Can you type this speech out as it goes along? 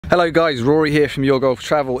Hello guys, Rory here from Your Golf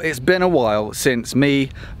Travel. It's been a while since me,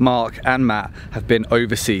 Mark and Matt have been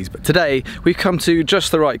overseas, but today we've come to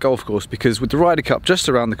just the right golf course because with the Ryder Cup just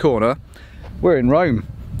around the corner, we're in Rome.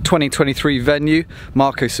 2023 venue,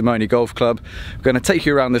 Marco Simone Golf Club. We're going to take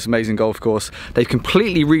you around this amazing golf course. They've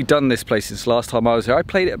completely redone this place since last time I was here. I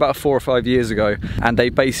played it about 4 or 5 years ago and they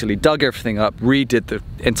basically dug everything up, redid the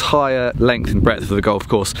entire length and breadth of the golf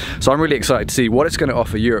course. So I'm really excited to see what it's going to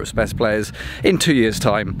offer Europe's best players in 2 years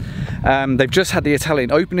time. They've just had the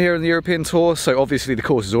Italian Open here in the European Tour, so obviously the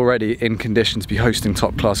course is already in condition to be hosting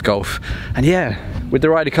top class golf. And yeah, with the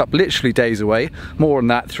Ryder Cup literally days away, more on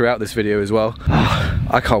that throughout this video as well.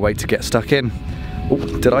 I can't wait to get stuck in. Oh,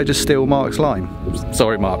 did I just steal Mark's line?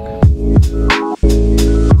 Sorry, Mark.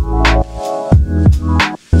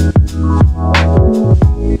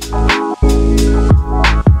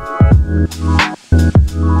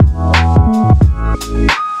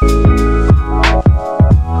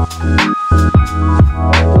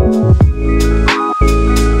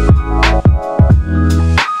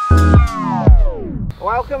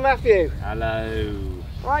 Welcome, Matthew. Hello.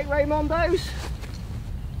 Right, Raymondos.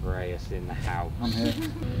 Reyes in the house. I'm here.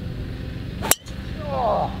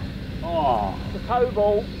 Oh, The toe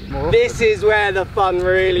ball. This is where the fun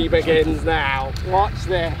really begins now. Watch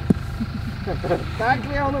this. Tag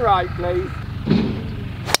me on the right, please.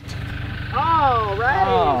 Oh, Ray.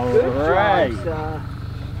 Oh, Good Ray. try, sir.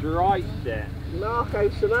 Drived it. Marco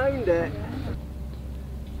Simoned it.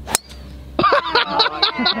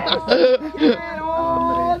 Get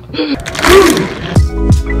on.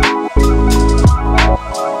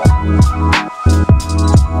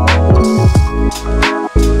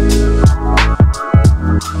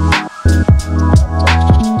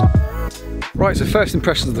 Right, so first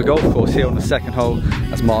impressions of the golf course here on the second hole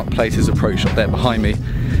as Mark plays his approach shot there behind me.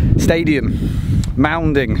 Stadium,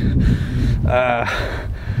 mounding,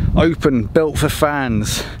 open, built for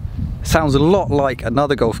fans. Sounds a lot like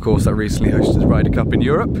another golf course that recently hosted the Ryder Cup in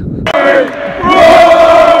Europe.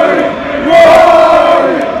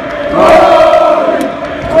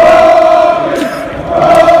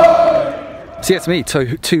 So yeah, to me,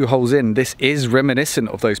 two holes in, this is reminiscent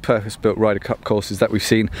of those purpose-built Ryder Cup courses that we've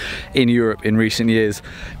seen in Europe in recent years.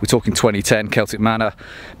 We're talking 2010, Celtic Manor,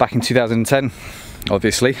 back in 2010,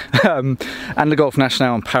 obviously, and the Golf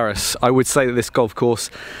National in Paris. I would say that this golf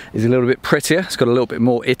course is a little bit prettier. It's got a little bit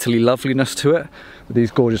more Italy loveliness to it, with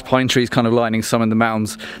these gorgeous pine trees kind of lining some of the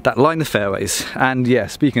mounds that line the fairways. And yeah,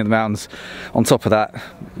 speaking of the mounds, on top of that,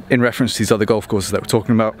 in reference to these other golf courses that we're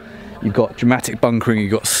talking about, you've got dramatic bunkering,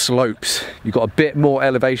 you've got slopes, you've got a bit more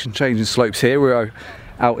elevation change in slopes here. We're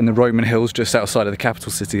out in the Roman hills just outside of the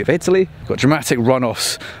capital city of Italy. You've got dramatic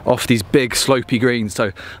runoffs off these big slopey greens.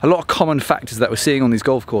 So a lot of common factors that we're seeing on these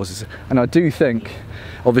golf courses. And I do think,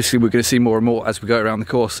 obviously we're going to see more and more as we go around the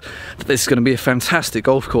course, that this is going to be a fantastic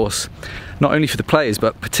golf course, not only for the players,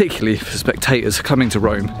 but particularly for spectators coming to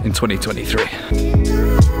Rome in 2023.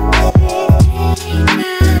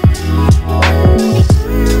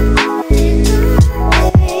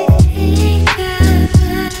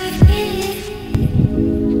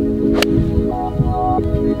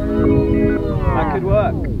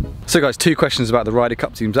 So guys, 2 questions about the Ryder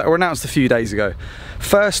Cup teams that were announced a few days ago.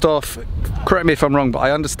 First off, correct me if I'm wrong, but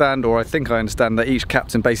I understand, or I think I understand, that each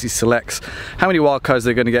captain basically selects how many wildcards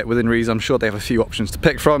they're going to get within reason. I'm sure they have a few options to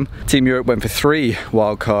pick from. Team Europe went for 3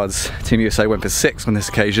 wildcards. Team USA went for 6 on this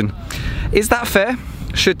occasion. Is that fair?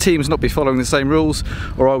 Should teams not be following the same rules,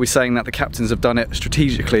 or are we saying that the captains have done it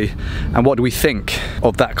strategically? And what do we think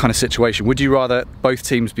of that kind of situation? Would you rather both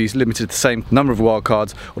teams be limited to the same number of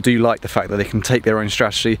wildcards, or do you like the fact that they can take their own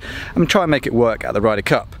strategy and try and make it work at the Ryder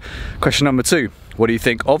Cup? Question number 2, what do you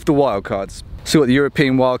think of the wildcards? So what the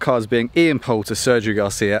European wildcards being Ian Poulter, Sergio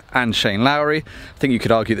Garcia and Shane Lowry. I think you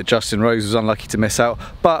could argue that Justin Rose was unlucky to miss out,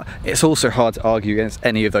 but it's also hard to argue against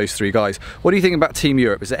any of those 3 guys. What do you think about Team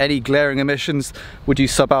Europe? Is there any glaring omissions? Would you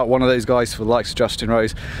sub out one of those guys for the likes of Justin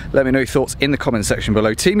Rose? Let me know your thoughts in the comment section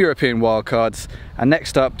below. Team European wildcards, and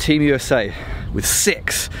next up Team USA with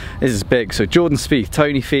 6. This is big. So Jordan Spieth,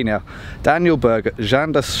 Tony Finau, Daniel Berger,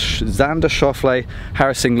 Xander Schauffele,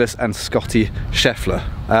 Harris Inglis and Scotty Scheffler.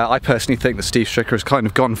 I personally think that Steve Stricker has kind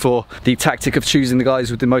of gone for the tactic of choosing the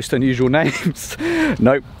guys with the most unusual names.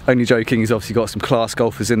 Nope, only joking. He's obviously got some class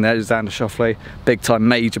golfers in there. Xander Schauffele, big time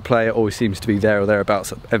major player, always seems to be there or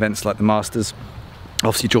thereabouts at events like the Masters.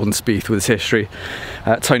 Obviously Jordan Spieth with his history.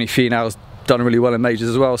 Tony Finau's done really well in majors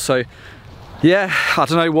as well. So Yeah, I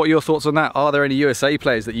don't know what your thoughts on that. Are there any USA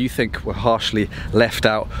players that you think were harshly left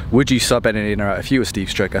out? Would you sub any in or out if you were Steve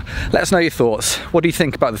Stricker? Let us know your thoughts. What do you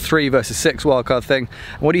think about the 3 versus 6 wildcard thing?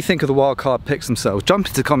 And what do you think of the wildcard picks themselves? Jump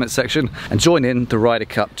into the comment section and join in the Ryder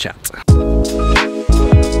Cup chat.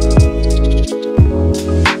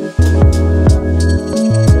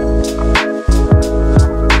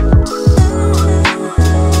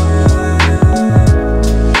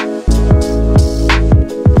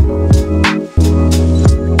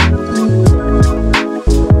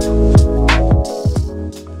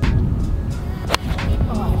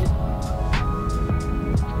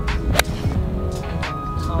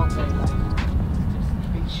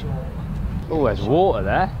 Oh, there's water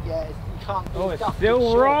there. Yeah, you can't. Oh, it's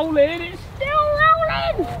still rolling. It's still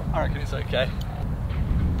rolling. I reckon it's okay.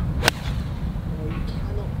 You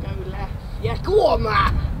cannot go left. Yeah, go on,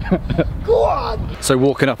 man. Go on. So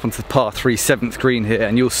walking up onto the par 3 7th green here,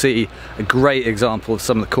 and you'll see a great example of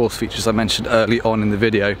some of the course features I mentioned early on in the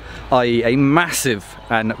video, i.e. a massive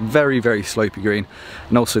and very, very slopey green,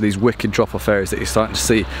 and also these wicked drop-off areas that you're starting to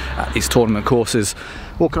see at these tournament courses.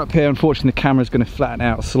 Walking up here, unfortunately the camera's going to flatten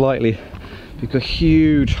out slightly. You've got a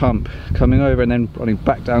huge hump coming over and then running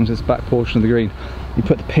back down to this back portion of the green. You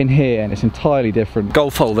put the pin here and it's entirely different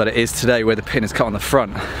golf hole that it is today, where the pin is cut on the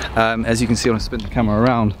front. As you can see when I spin the camera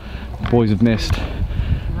around, the boys have missed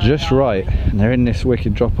just right, and they're in this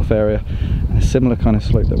wicked drop-off area, and a similar kind of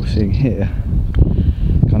slope that we're seeing here,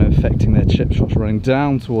 kind of affecting their chip shots running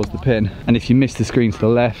down towards the pin. And if you miss the screen to the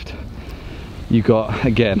left, you got,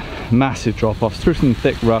 again, massive drop-offs through some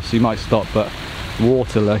thick rough, so you might stop, but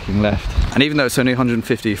water lurking left. And even though it's only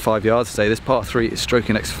 155 yards today, this par 3 is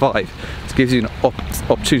stroking X5. This gives you an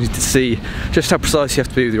opportunity to see just how precise you have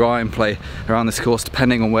to be with your iron play around this course,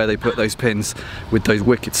 depending on where they put those pins with those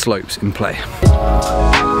wicked slopes in play.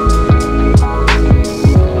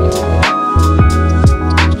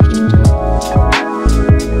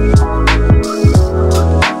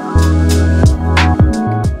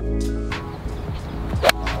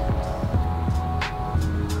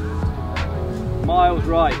 Miles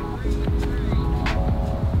right.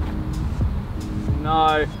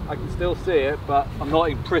 No, I can still see it, but I'm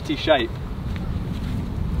not in pretty shape.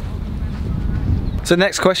 So the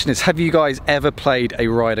next question is, have you guys ever played a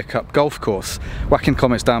Ryder Cup golf course? Whack in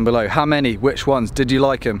comments down below. How many? Which ones? Did you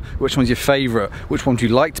like them? Which one's your favourite? Which one do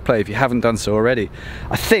you like to play if you haven't done so already?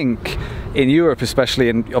 I think in Europe especially,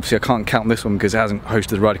 and obviously I can't count this one because it hasn't hosted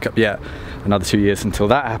the Ryder Cup yet, another 2 years until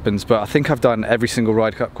that happens, but I think I've done every single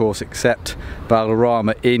Ryder Cup course except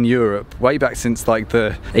Valderrama in Europe, way back since like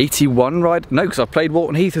the 81 Ryder, no, because I've played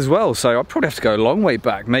Walton Heath as well, so I'd probably have to go a long way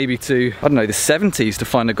back, maybe to, I don't know, the 70s to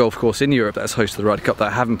find a golf course in Europe that's hosted the Ryder Cup that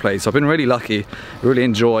I haven't played. So I've been really lucky, really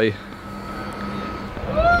enjoy.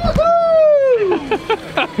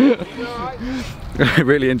 I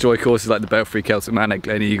really enjoy courses like the Belfry, Celtic Manor,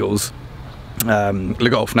 Glen Eagles, Le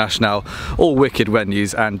Golf National, all wicked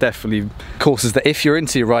venues, and definitely courses that if you're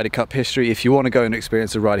into your Ryder Cup history, if you want to go and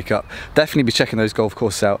experience a Ryder Cup, definitely be checking those golf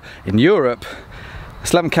courses out. In Europe, I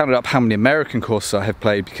still haven't counted up how many American courses I have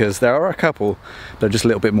played, because there are a couple that are just a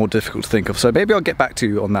little bit more difficult to think of, so maybe I'll get back to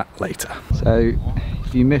you on that later. So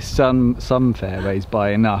if you miss some fairways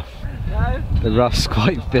by enough, the rough's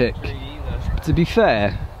quite thick. To be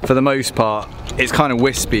fair, for the most part, it's kind of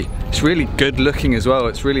wispy. It's really good looking as well.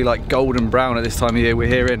 It's really like golden brown at this time of year. We're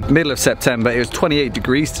here in middle of September. It was 28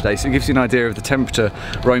 degrees today, so it gives you an idea of the temperature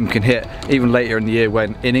Rome can hit even later in the year,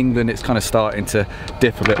 when in England it's kind of starting to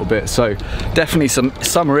dip a little bit. So definitely some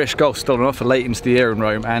summerish golf still on offer late into the year in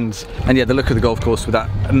Rome, and yeah, the look of the golf course with that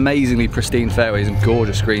amazingly pristine fairways and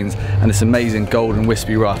gorgeous greens and this amazing golden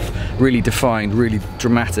wispy rough, really defined, really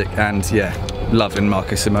dramatic, and yeah, loving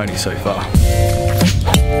Marco Simone so far.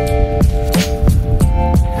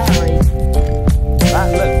 That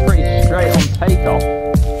looked pretty straight on takeoff.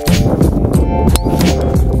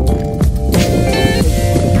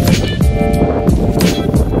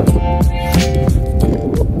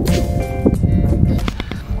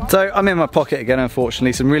 So I'm in my pocket again,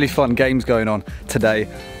 unfortunately. Some really fun games going on today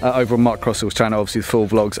over on Mark Crossfield's channel. Obviously the full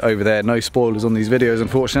vlogs over there. No spoilers on these videos,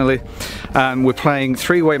 unfortunately. We're playing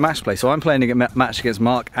three-way match play. So I'm playing a match against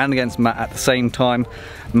Mark and against Matt at the same time.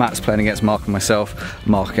 Matt's playing against Mark and myself,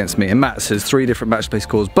 Mark against me. And Matt says 3 different match play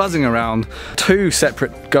scores buzzing around. 2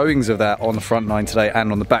 separate goings of that on the front 9 today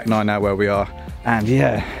and on the back 9 now where we are. And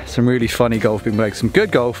yeah, some really funny golf being played. Some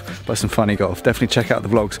good golf, but some funny golf. Definitely check out the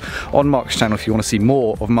vlogs on Mark's channel if you want to see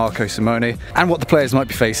more of Marco Simone and what the players might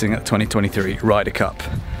be facing at the 2023 Ryder Cup.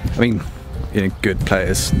 I mean, you know, good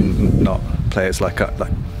players, not players like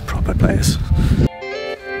proper players.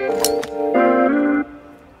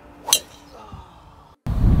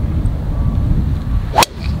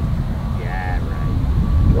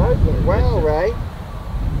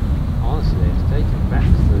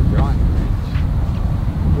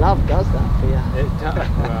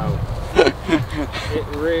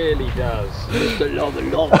 does. Just a lot of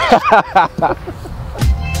lot.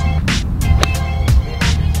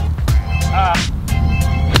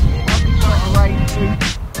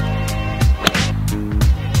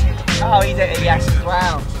 Oh, he's at a yes as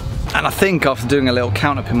well. And I think after doing a little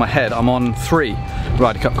count up in my head, I'm on 3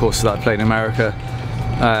 Ryder Cup courses that I played in America.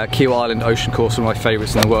 Kiel Island Ocean course, one of my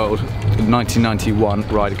favourites in the world. The 1991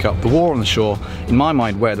 Ryder Cup. The War on the Shore, in my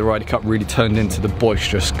mind, where the Ryder Cup really turned into the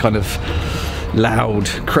boisterous, kind of loud,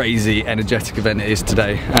 crazy, energetic event it is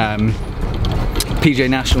today. PGA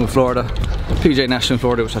National in Florida,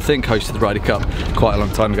 which I think hosted the Ryder Cup quite a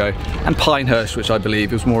long time ago, and Pinehurst, which I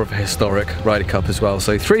believe was more of a historic Ryder Cup as well.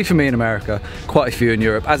 So 3 for me in America, quite a few in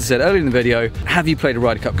Europe. As I said earlier in the video, have you played a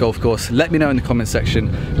Ryder Cup golf course? Let me know in the comments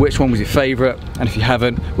section which one was your favourite, and if you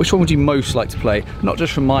haven't, which one would you most like to play? Not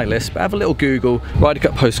just from my list, but have a little Google Ryder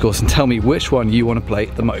Cup post course and tell me which one you want to play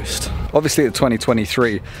the most. Obviously at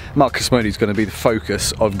 2023, Marcus Simone is going to be the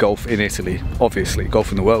focus of golf in Italy, obviously,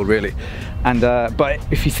 golf in the world really. And but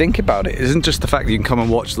if you think about it, it isn't just the fact that you can come and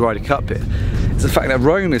watch the Ryder Cup here, it's the fact that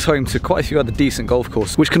Rome is home to quite a few other decent golf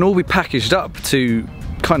courses, which can all be packaged up to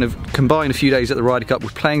kind of combine a few days at the Ryder Cup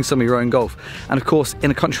with playing some of your own golf. And of course, in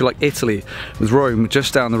a country like Italy, with Rome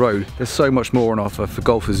just down the road, there's so much more on offer for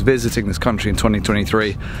golfers visiting this country in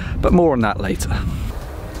 2023, but more on that later.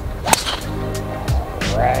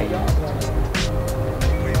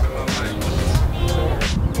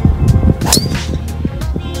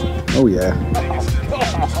 Oh yeah.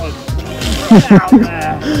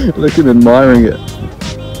 Look at him admiring it.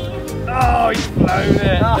 Oh, he's flown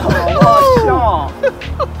it. Oh, what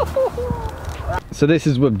a shot. So this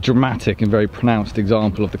is a dramatic and very pronounced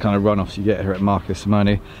example of the kind of runoffs you get here at Marcus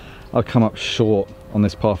Simone. I'll come up short on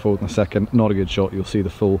this par 4 in a second. Not a good shot. You'll see the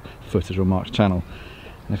full footage on Mark's channel.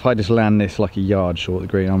 And if I just land this like a yard short of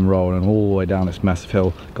the green, I'm rolling all the way down this massive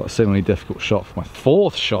hill. Got a similarly difficult shot for my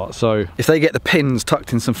 4th shot. So if they get the pins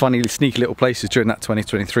tucked in some funny, sneaky little places during that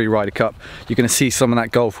 2023 Ryder Cup, you're going to see some of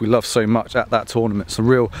that golf we love so much at that tournament. Some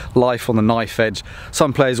real life on the knife edge.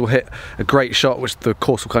 Some players will hit a great shot, which the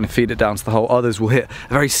course will kind of feed it down to the hole. Others will hit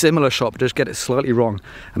a very similar shot, but just get it slightly wrong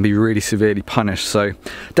and be really severely punished. So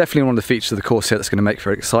definitely one of the features of the course here that's going to make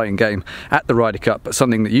for an exciting game at the Ryder Cup, but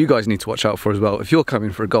something that you guys need to watch out for as well if you're coming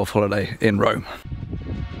for a golf holiday in Rome.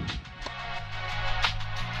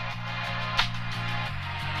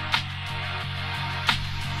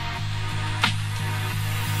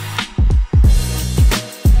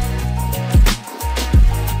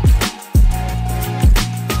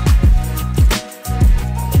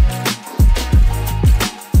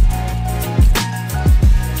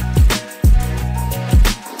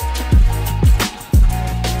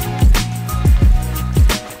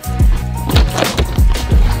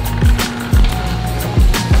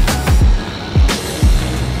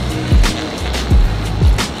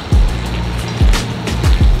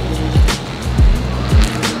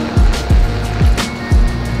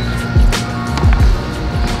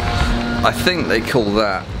 I think they call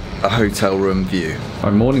that a hotel room view.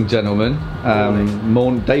 Right, morning gentlemen,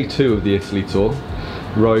 day 2 of the Italy tour.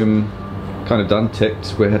 Rome kind of done,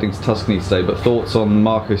 ticked. We're heading to Tuscany today, but thoughts on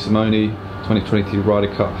Marco Simone 2023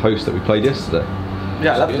 Ryder Cup host that we played yesterday?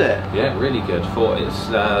 Yeah, I loved it. Yeah, really good. Thought it's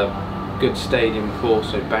a good stadium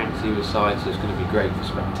course, so Banksy was side, so it's going to be great for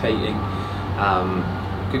spectating.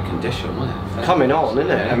 Good condition, wasn't it? Coming on, isn't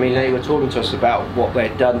it? I mean, they were talking to us about what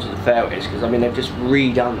they'd done to the fairways, because I mean, they've just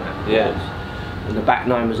redone that course. Yeah. And the back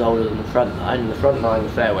 9 was older than the front 9, and the front 9 the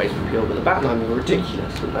fairways were pure, but the back 9 were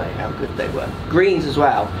ridiculous, weren't they? How good they were. Greens as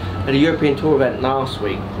well. At a European Tour event last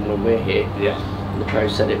week, from when we're here, and the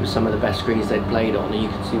pros said it was some of the best greens they'd played on, and you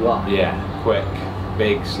can see why. Yeah, quick,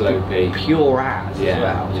 big, slopey. Pure as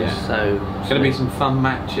well. Just so. It's going to be some fun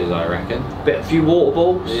matches, I reckon. A few water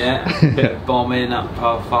balls. Yeah, bit of bombing up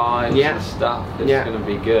par 5s and stuff. It's going to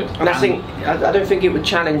be good. And I don't think it would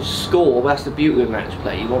challenge score, but that's the beauty of match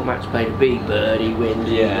play. You want match play to be birdie, win,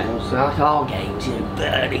 so like our games, you know,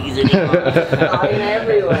 birdies and flying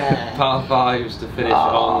everywhere. Par 5s to finish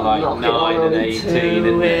on like 9 and 18,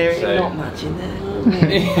 isn't it? So. Not much in there.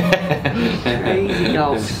 Crazy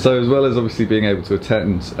golf. So as well as obviously being able to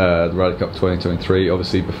attend the Ryder Cup 2023,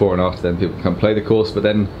 obviously before and after then people can come play the course, but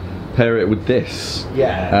then pair it with this.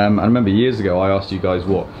 I remember years ago I asked you guys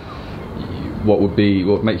what would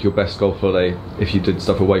make your best golf holiday if you did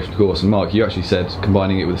stuff away from the course, and Mark, you actually said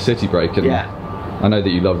combining it with a city break, and I know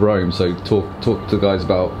that you love Rome, so talk to the guys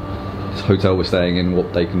about the hotel we're staying in,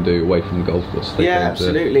 what they can do away from the golf course.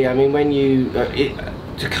 Absolutely. I mean, when you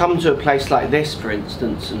to come to a place like this, for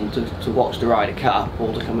instance, and to watch the Ryder Cup,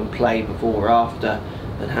 or to come and play before or after,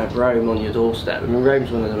 and have Rome on your doorstep. I mean,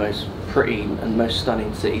 Rome's one of the most pretty and most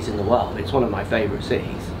stunning cities in the world. It's one of my favourite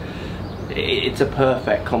cities. it's a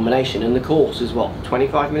perfect combination. And the course is what,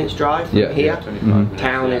 25 minutes drive from here? Yeah, 25 minutes,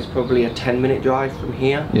 Town is probably a 10-minute drive from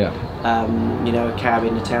here. Yeah. You know, a cab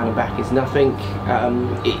into town and back is nothing.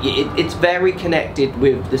 It's very connected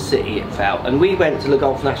with the city, it felt. And we went to Le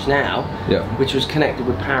Golf National, which was connected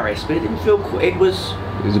with Paris, but it didn't feel it was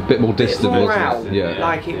a bit more distant. More out.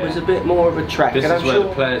 Like it was a bit more of a trek. This and is where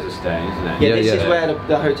the players are staying, isn't it? Yeah, this is where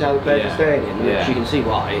the hotel the players are staying in, which you can see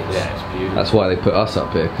why. It's beautiful. That's why they put us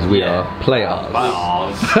up here, because we are players.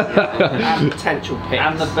 And potential picks.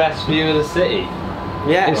 And the best view of the city.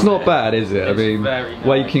 Yeah. It's not bad, is it? I mean, nice.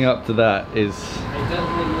 Waking up to that is... It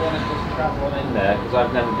doesn't really want to just travel on in there, because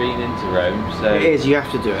I've never been into Rome, so... It is, you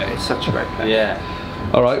have to do it. It's such a great place. Yeah.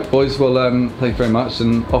 Alright, boys, well, thank you very much,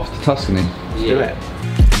 and off to Tuscany. Let's do it.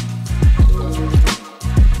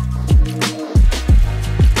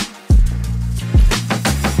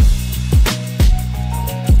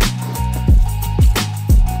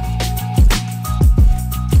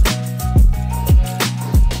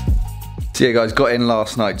 So yeah guys, got in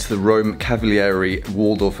last night to the Rome Cavalieri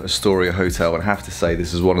Waldorf Astoria Hotel, and I have to say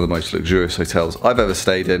this is one of the most luxurious hotels I've ever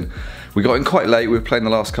stayed in. We got in quite late. We were playing the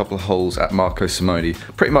last couple of holes at Marco Simone,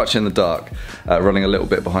 pretty much in the dark, running a little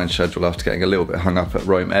bit behind schedule after getting a little bit hung up at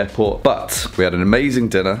Rome Airport. But we had an amazing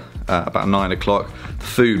dinner about 9 o'clock. The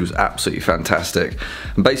food was absolutely fantastic.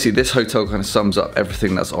 And basically this hotel kind of sums up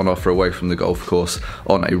everything that's on offer away from the golf course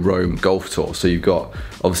on a Rome golf tour. So you've got,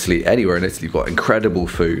 obviously anywhere in Italy, you've got incredible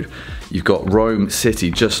food. You've got Rome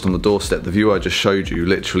City just on the doorstep. The view I just showed you,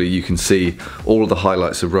 literally you can see all of the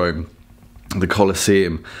highlights of Rome. The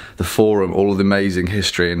Colosseum, the Forum, all of the amazing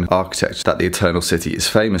history and architecture that the Eternal City is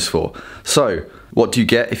famous for. So, what do you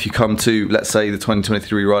get if you come to, let's say, the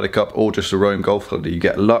 2023 Ryder Cup or just a Rome golf holiday? You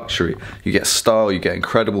get luxury, you get style, you get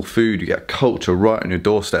incredible food, you get culture right on your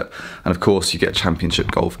doorstep, and of course you get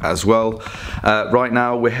championship golf as well. Right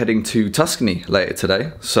now we're heading to Tuscany later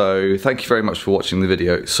today, so thank you very much for watching the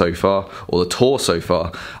video so far, or the tour so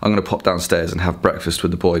far. I'm going to pop downstairs and have breakfast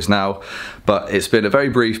with the boys now, but it's been a very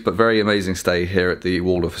brief but very amazing stay here at the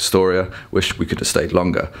Waldorf Astoria. Wish we could have stayed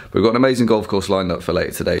longer. We've got an amazing golf course lined up for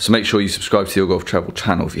later today, so make sure you subscribe to Your Golf Travel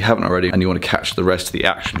channel if you haven't already and you want to catch the rest of the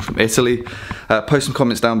action from Italy. Post some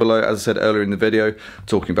comments down below, as I said earlier in the video,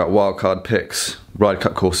 talking about wildcard picks, Ryder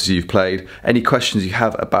Cup courses you've played, any questions you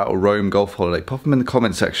have about a Rome golf holiday, pop them in the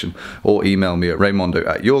comment section or email me at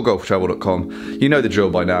raymondo@yourgolftravel.com. You know the drill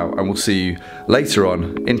by now, and we'll see you later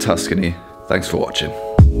on in Tuscany. Thanks for watching.